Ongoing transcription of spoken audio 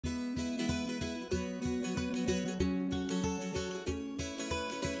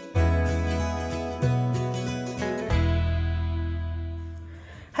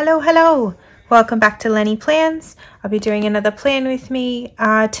Hello, welcome back to Lenny Plans. I'll be doing another plan with me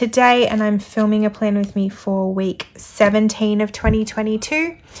today, and I'm filming a plan with me for week 17 of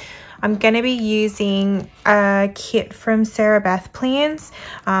 2022. I'm going to be using a kit from Beth Plans.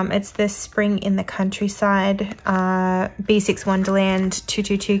 It's the Spring in the Countryside B6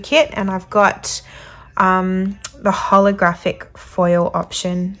 Wonderland222 kit, and I've got the holographic foil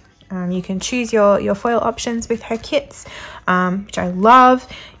option. You can choose your foil options with her kits, which I love,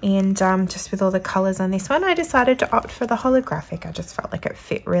 and just with all the colors on this one, I decided to opt for the holographic. I just felt like it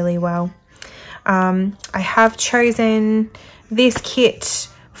fit really well. I have chosen this kit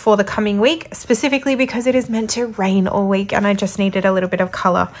for the coming week specifically because it is meant to rain all week and I just needed a little bit of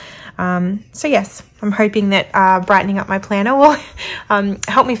color. So yes, I'm hoping that brightening up my planner will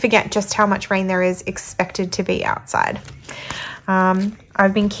help me forget just how much rain there is expected to be outside.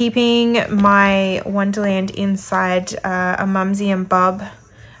 I've been keeping my Wonderland inside a Mumsy Bub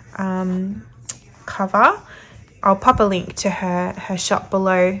cover. I'll pop a link to her shop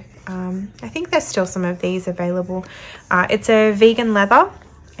below. I think there's still some of these available. It's a vegan leather,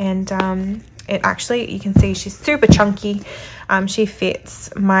 and it actually, you can see she's super chunky. She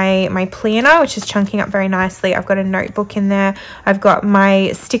fits my planner, which is chunking up very nicely. I've got a notebook in there. I've got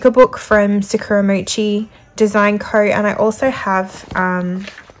my sticker book from Sakura Mochi Design Co, and I also have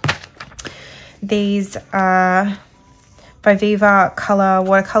these by Viva color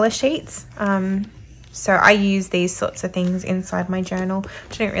watercolor sheets. So I use these sorts of things inside my journal,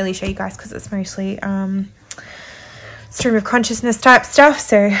 which I didn't really show you guys because it's mostly stream of consciousness type stuff.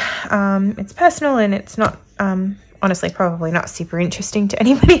 So it's personal, and it's not honestly probably not super interesting to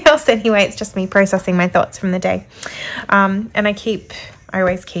anybody else anyway. It's just me processing my thoughts from the day. And I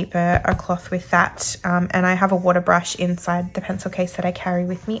always keep a cloth with that, and I have a water brush inside the pencil case that I carry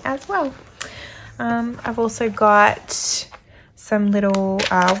with me as well. I've also got some little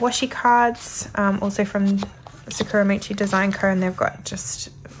washi cards, also from Sakura Mochi Design Co, and they've got just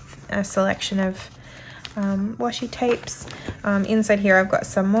a selection of washi tapes. Inside here I've got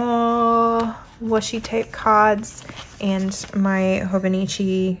some more washi tape cards and my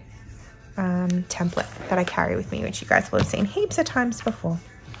Hobonichi template that I carry with me, which you guys will have seen heaps of times before.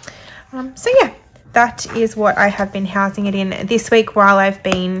 So yeah, that is what I have been housing it in this week while I've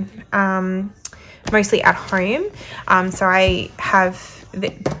been mostly at home. So I have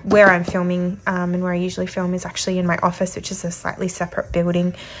where I'm filming and where I usually film is actually in my office, which is a slightly separate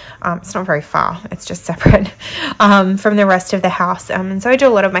building. It's not very far, it's just separate from the rest of the house. And so I do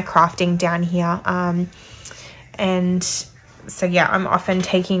a lot of my crafting down here. And so yeah, I'm often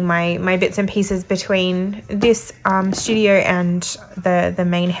taking my bits and pieces between this studio and the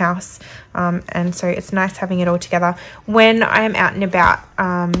main house, and so it's nice having it all together. When I am out and about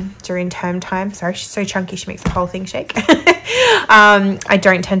during term time, sorry, she's so chunky she makes the whole thing shake. I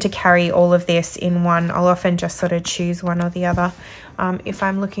don't tend to carry all of this in one. I'll often just sort of choose one or the other. If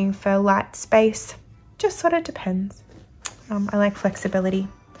I'm looking for light space, just sort of depends. I like flexibility.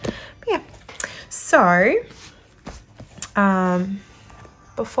 But yeah, so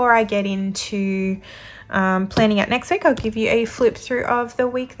before I get into planning out next week, I'll give you a flip through of the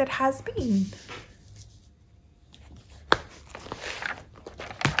week that has been.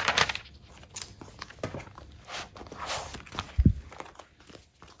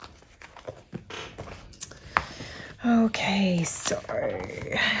 Okay, so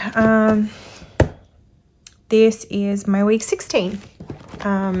this is my week 16.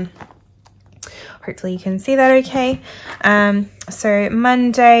 Hopefully you can see that okay. So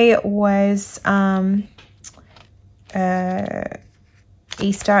Monday was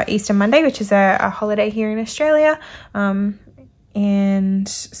Easter Monday, which is a holiday here in Australia. And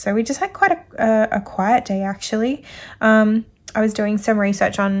so we just had quite a quiet day actually. I was doing some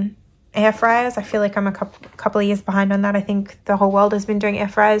research on air fryers. I feel like I'm a couple of years behind on that. I think the whole world has been doing air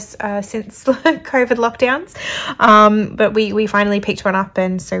fryers since COVID lockdowns, but we finally picked one up,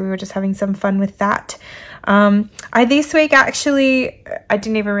 and so we were just having some fun with that. This week actually, I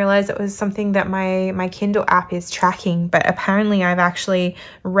didn't even realize it was something that my Kindle app is tracking, but apparently I've actually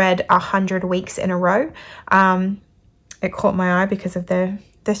read 100 weeks in a row. It caught my eye because of the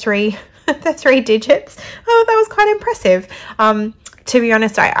three digits. Oh, that was quite impressive. To be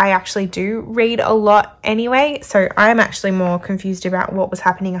honest, I actually do read a lot anyway, so I'm actually more confused about what was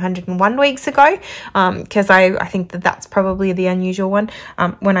happening 101 weeks ago, because I think that's probably the unusual one.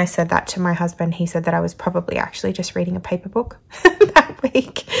 When I said that to my husband, he said that I was probably actually just reading a paper book that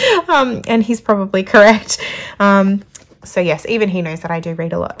week, and he's probably correct. So yes, even he knows that I do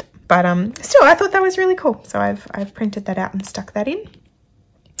read a lot, but still, I thought that was really cool, so I've printed that out and stuck that in.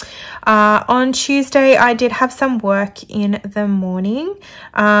 On Tuesday, I did have some work in the morning.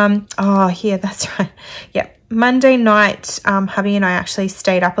 Oh, yeah, that's right. Yep. Monday night, hubby and I actually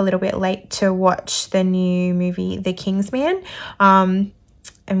stayed up a little bit late to watch the new movie, The Kingsman. And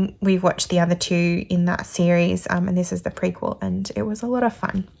we've watched the other two in that series, and this is the prequel, and it was a lot of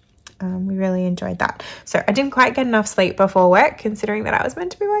fun. We really enjoyed that. So I didn't quite get enough sleep before work, considering that I was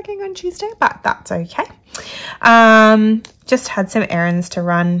meant to be working on Tuesday, but that's okay. Just had some errands to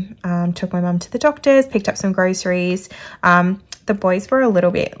run. Took my mum to the doctor's, picked up some groceries. The boys were a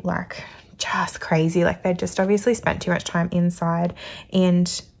little bit like just crazy. Like they just obviously spent too much time inside,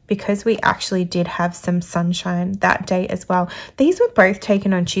 and because we actually did have some sunshine that day as well. These were both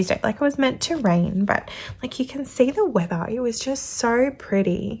taken on Tuesday. Like it was meant to rain, but like you can see the weather. It was just so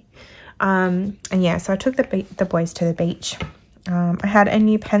pretty. And yeah, so I took the boys to the beach. I had a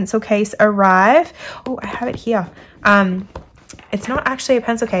new pencil case arrive. Oh, I have it here. It's not actually a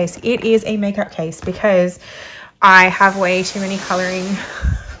pencil case. It is a makeup case because I have way too many coloring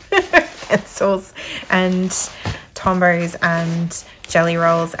pencils and Tombos and jelly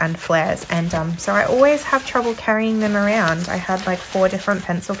rolls and flares, and so I always have trouble carrying them around. I had like 4 different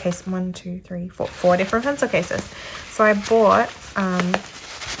pencil cases, 1, 2, 3, 4 different pencil cases. So I bought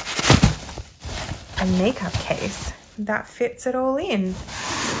a makeup case that fits it all in.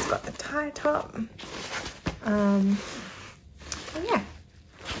 It's got the tie top, yeah,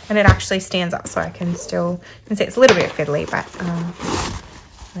 and it actually stands up, so I can still, you can see it's a little bit fiddly, but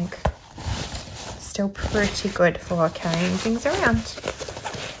like still pretty good for carrying things around.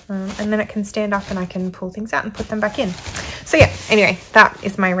 And then it can stand up and I can pull things out and put them back in. So yeah, anyway, that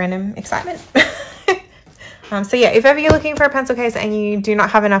is my random excitement. So yeah, if ever you're looking for a pencil case and you do not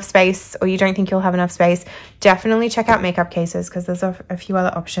have enough space, or you don't think you'll have enough space, definitely check out makeup cases because there's a few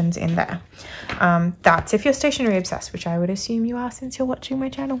other options in there. That's if you're stationery obsessed, which I would assume you are since you're watching my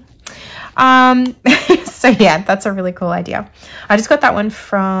channel. So yeah, that's a really cool idea. I just got that one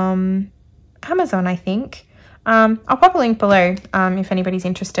from Amazon, I think. I'll pop a link below if anybody's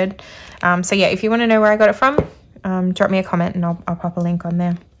interested. So yeah, if you want to know where I got it from, drop me a comment and I'll pop a link on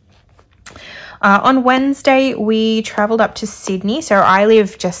there. On Wednesday, we travelled up to Sydney. So I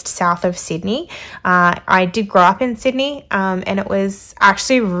live just south of Sydney. I did grow up in Sydney, and it was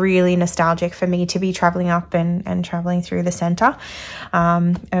actually really nostalgic for me to be travelling up and travelling through the centre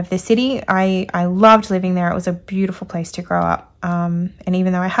of the city. I loved living there. It was a beautiful place to grow up. And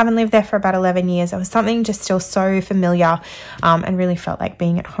even though I haven't lived there for about 11 years, it was something just still so familiar, and really felt like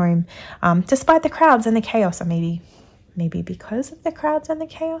being at home, despite the crowds and the chaos, or maybe because of the crowds and the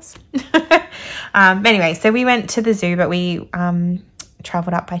chaos. Anyway, so we went to the zoo, but we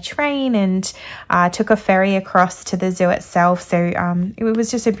travelled up by train and took a ferry across to the zoo itself. So it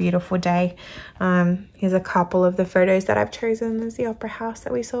was just a beautiful day. Here's a couple of the photos that I've chosen. There's the opera house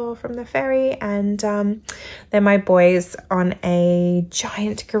that we saw from the ferry, and then my boys on a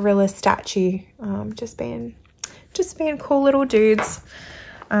giant gorilla statue, just being cool little dudes.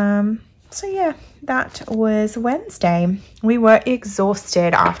 So yeah, that was Wednesday. We were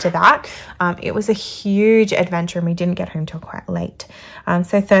exhausted after that. It was a huge adventure and we didn't get home till quite late.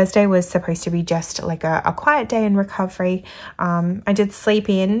 So Thursday was supposed to be just like a quiet day in recovery. I did sleep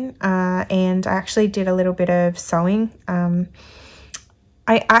in and I actually did a little bit of sewing. I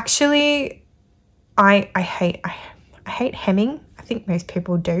hate hemming. I think most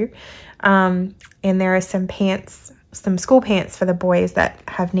people do. And there are some school pants for the boys that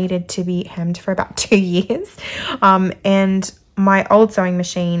have needed to be hemmed for about 2 years. And my old sewing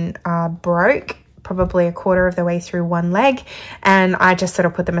machine broke probably a quarter of the way through one leg, and I just sort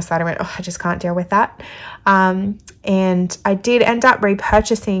of put them aside and went, oh, I just can't deal with that. And I did end up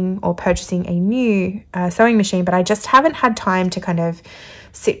purchasing a new sewing machine, but I just haven't had time to kind of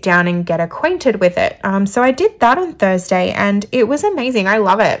sit down and get acquainted with it. So I did that on Thursday and it was amazing. I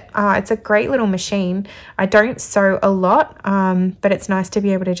love it. It's a great little machine. I don't sew a lot, but it's nice to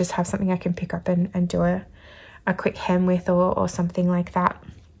be able to just have something I can pick up and do a quick hem with or something like that.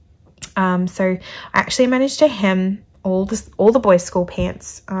 So I actually managed to hem all the boys' school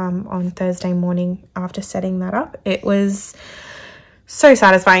pants on Thursday morning after setting that up. It was so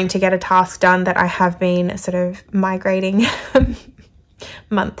satisfying to get a task done that I have been sort of migrating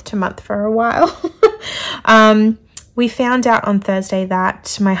month to month for a while. We found out on Thursday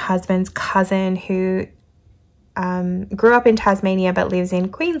that my husband's cousin, who grew up in Tasmania but lives in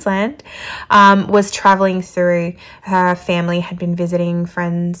Queensland, was traveling through. Her family had been visiting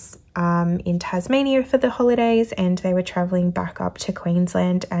friends in Tasmania for the holidays, and they were traveling back up to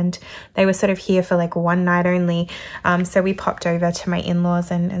Queensland, and they were sort of here for like one night only. So we popped over to my in-laws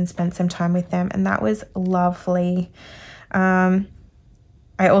and spent some time with them, and that was lovely.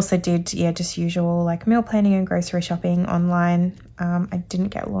 I also did, yeah, just usual like meal planning and grocery shopping online. I didn't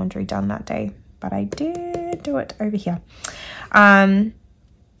get laundry done that day, but I did do it over here. On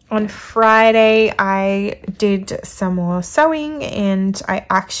Friday, I did some more sewing, and I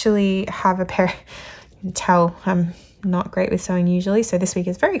actually have a pair, you can tell I'm not great with sewing usually, so this week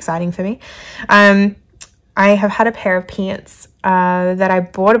is very exciting for me. I have had a pair of pants that I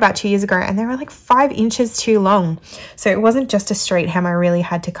bought about 2 years ago, and they were like 5 inches too long. So it wasn't just a straight hem, I really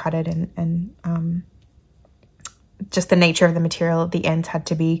had to cut it, and just the nature of the material, the ends had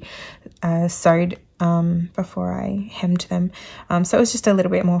to be sewed before I hemmed them. So it was just a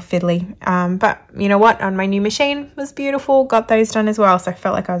little bit more fiddly. But you know what? On my new machine, it was beautiful. Got those done as well. So I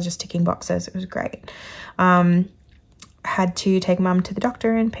felt like I was just ticking boxes. It was great. Had to take mum to the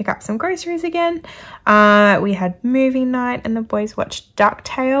doctor and pick up some groceries again. We had movie night and the boys watched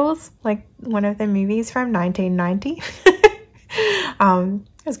DuckTales, like one of the movies from 1990.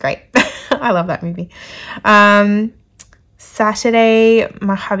 It was great. I love that movie. Saturday,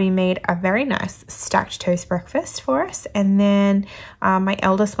 my hubby made a very nice stacked toast breakfast for us, and then my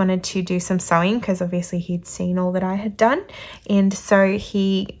eldest wanted to do some sewing because obviously he'd seen all that I had done, and so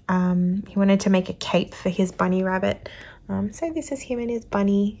he wanted to make a cape for his bunny rabbit. So this is him and his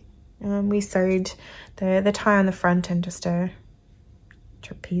bunny. We sewed the tie on the front and just a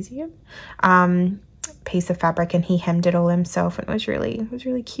trapezium piece of fabric, and he hemmed it all himself, and it was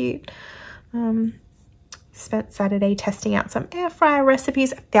really cute. Spent Saturday testing out some air fryer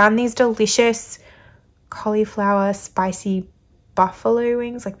recipes. I found these delicious cauliflower spicy buffalo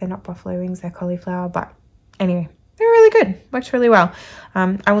wings. Like, they're not buffalo wings, they're cauliflower, but anyway, they're really good. Works really well.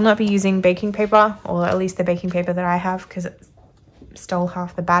 I will not be using baking paper, or at least the baking paper that I have, because it stole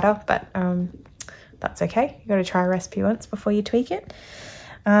half the batter, but that's okay. You got to try a recipe once before you tweak it.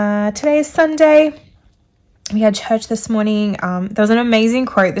 Today is Sunday. We had church this morning. There was an amazing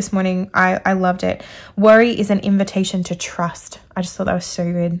quote this morning. I loved it. Worry is an invitation to trust. I just thought that was so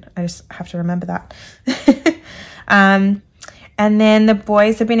good. I just have to remember that. And then the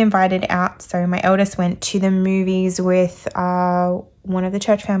boys have been invited out. So my eldest went to the movies with one of the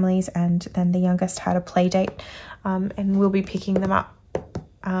church families, and then the youngest had a play date. And we'll be picking them up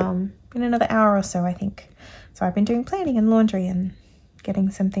in another hour or so, I think. So I've been doing planning and laundry and getting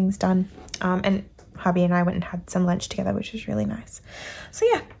some things done. And hubby and I went and had some lunch together, which was really nice. So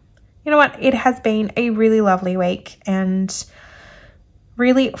yeah, you know what? It has been a really lovely week and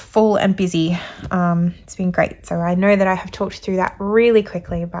really full and busy. It's been great. So I know that I have talked through that really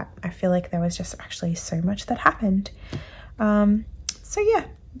quickly, but I feel like there was just actually so much that happened. So yeah,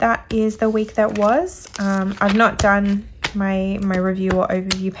 that is the week that was. I've not done my review or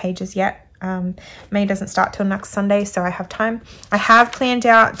overview pages yet. May doesn't start till next Sunday, so I have time. I have planned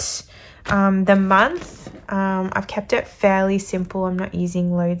out the month. I've kept it fairly simple. I'm not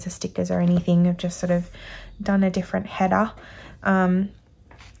using loads of stickers or anything. I've just sort of done a different header.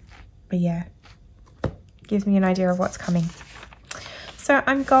 But yeah, gives me an idea of what's coming. So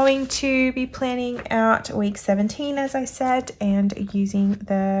I'm going to be planning out week 17, as I said, and using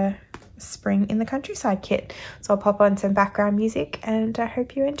the Spring in the Countryside kit. So I'll pop on some background music, and I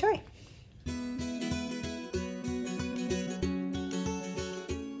hope you enjoy.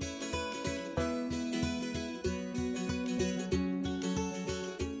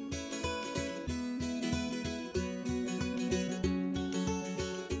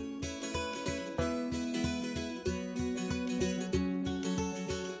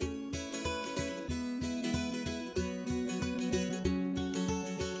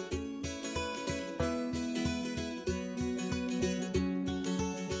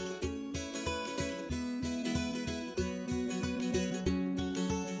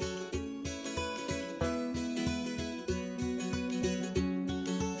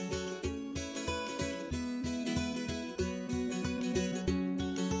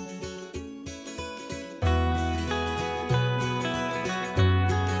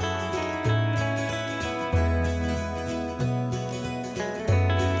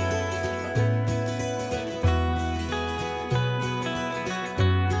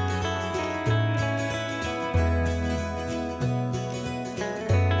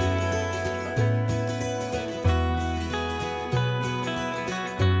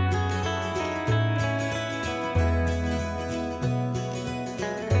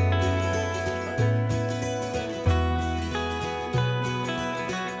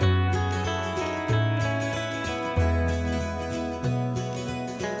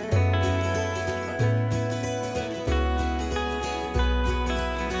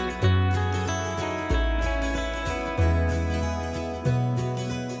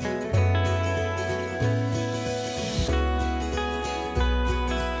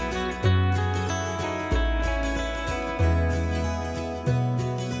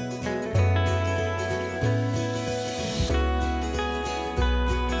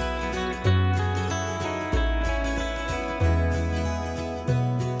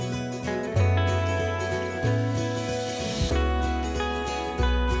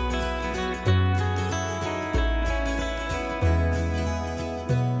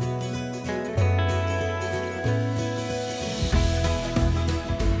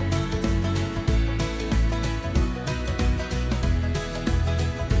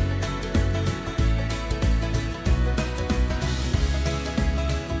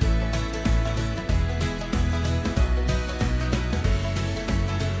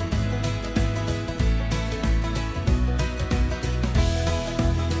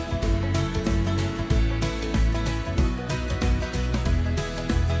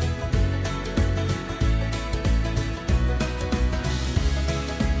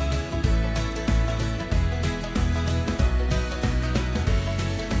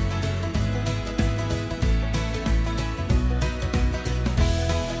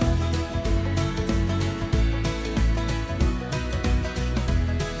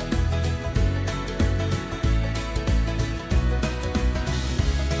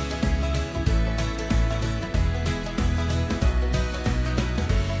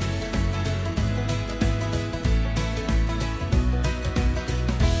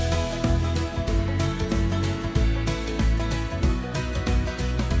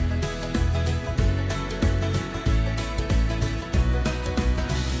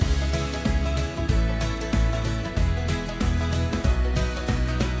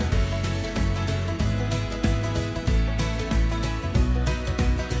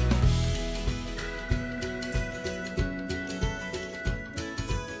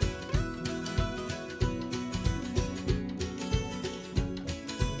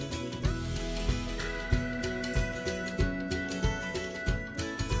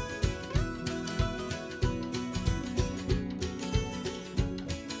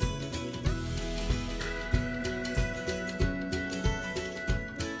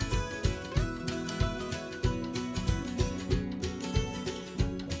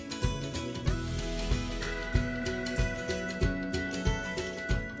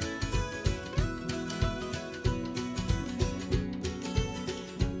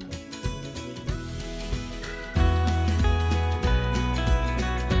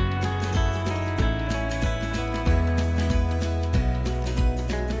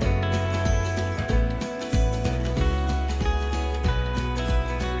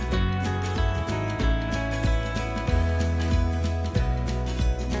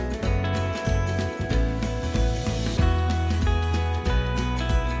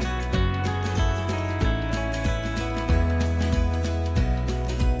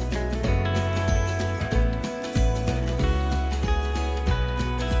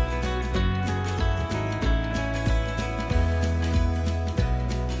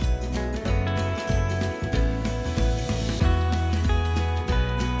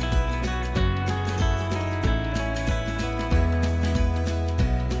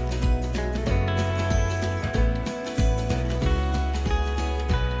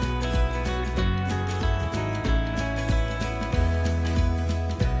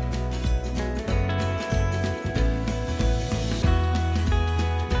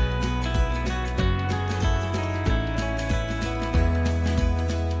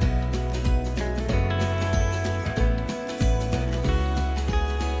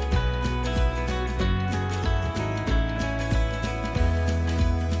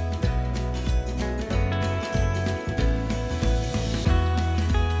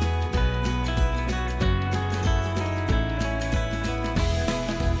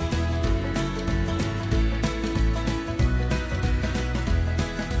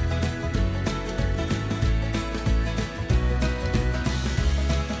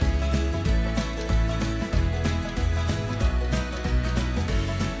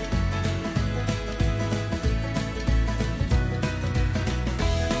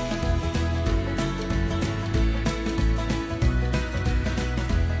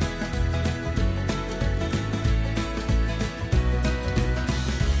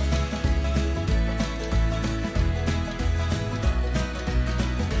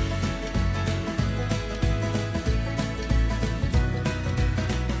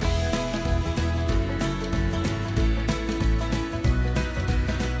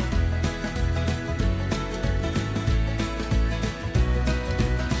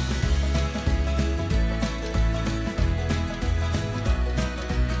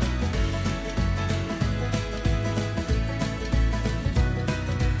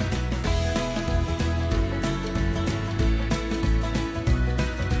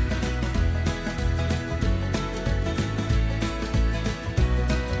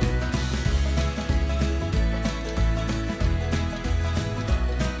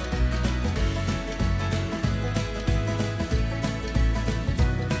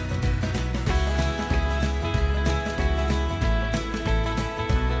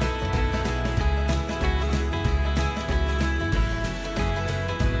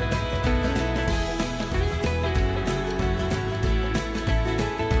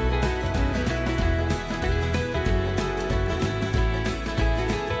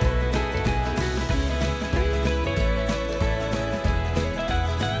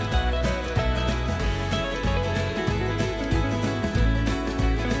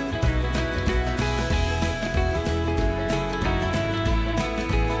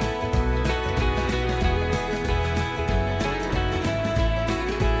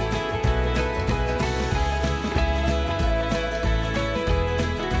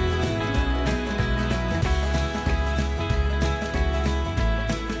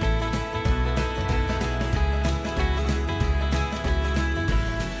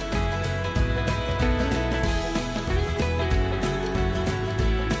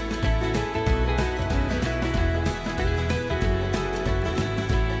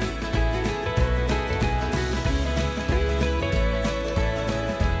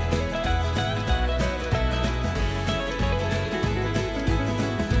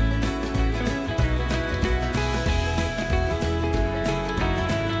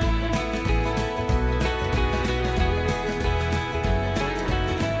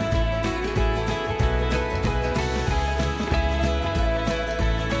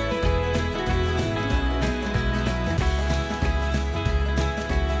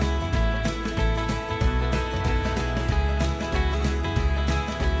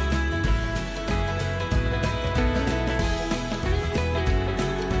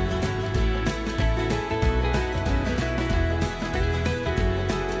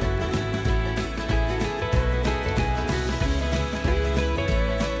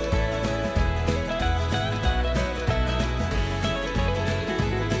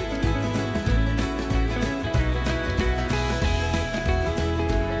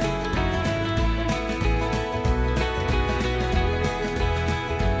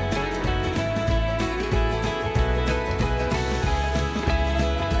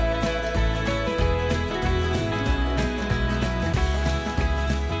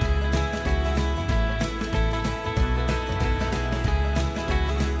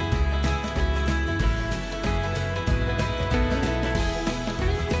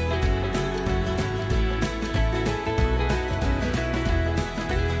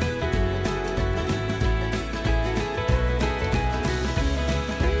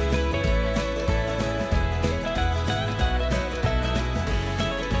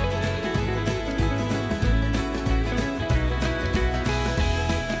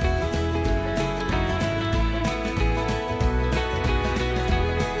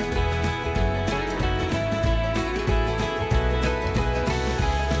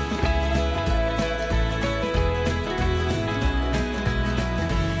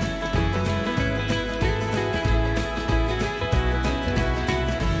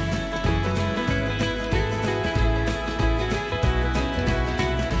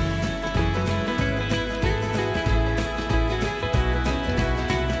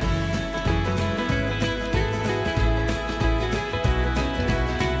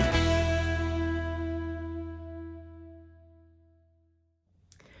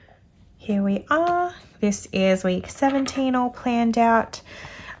 here we are. This is week 17 all planned out.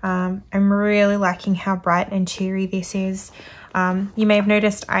 I'm really liking how bright and cheery this is. You may have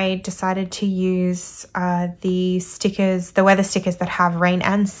noticed I decided to use the stickers, the weather stickers that have rain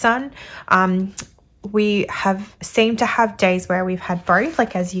and sun. We have seemed to have days where we've had both,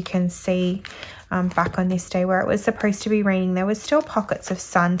 like as you can see back on this day where it was supposed to be raining, there was still pockets of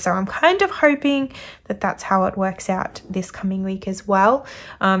sun. So I'm kind of hoping that that's how it works out this coming week as well.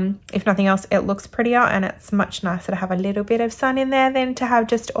 If nothing else, it looks prettier and it's much nicer to have a little bit of sun in there than to have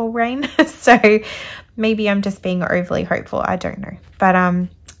just all rain. So maybe I'm just being overly hopeful, I don't know. But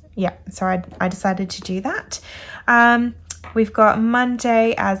yeah, so I decided to do that. We've got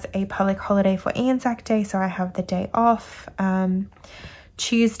Monday as a public holiday for Anzac Day, so I have the day off.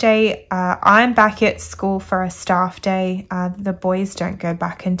 Tuesday, I'm back at school for a staff day. The boys don't go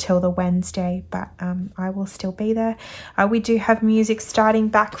back until the Wednesday, but I will still be there. We do have music starting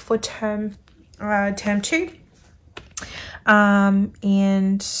back for term 2.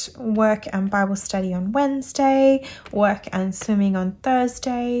 And work and Bible study on Wednesday, work and swimming on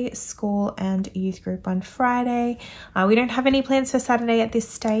Thursday, school and youth group on Friday. We don't have any plans for Saturday at this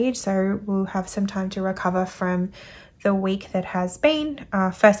stage, so we'll have some time to recover from the week that has been.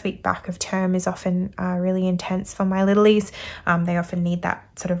 First week back of term is often really intense for my littlies. They often need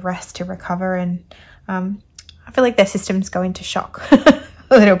that sort of rest to recover, and I feel like their systems go into shock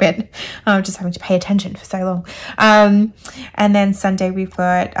a little bit, just having to pay attention for so long. And then Sunday we've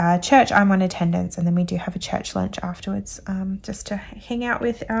got church. I'm on attendance, and then we do have a church lunch afterwards, just to hang out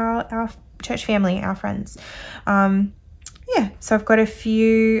with our church family, our friends. Yeah, so I've got a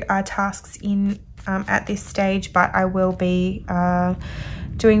few tasks in at this stage, but I will be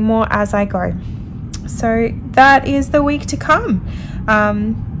doing more as I go. So that is the week to come.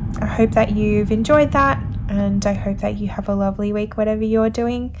 I hope that you've enjoyed that, and I hope that you have a lovely week, whatever you're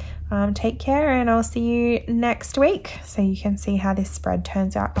doing. Take care, and I'll see you next week so you can see how this spread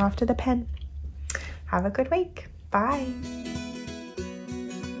turns out after the pen. Have a good week. Bye.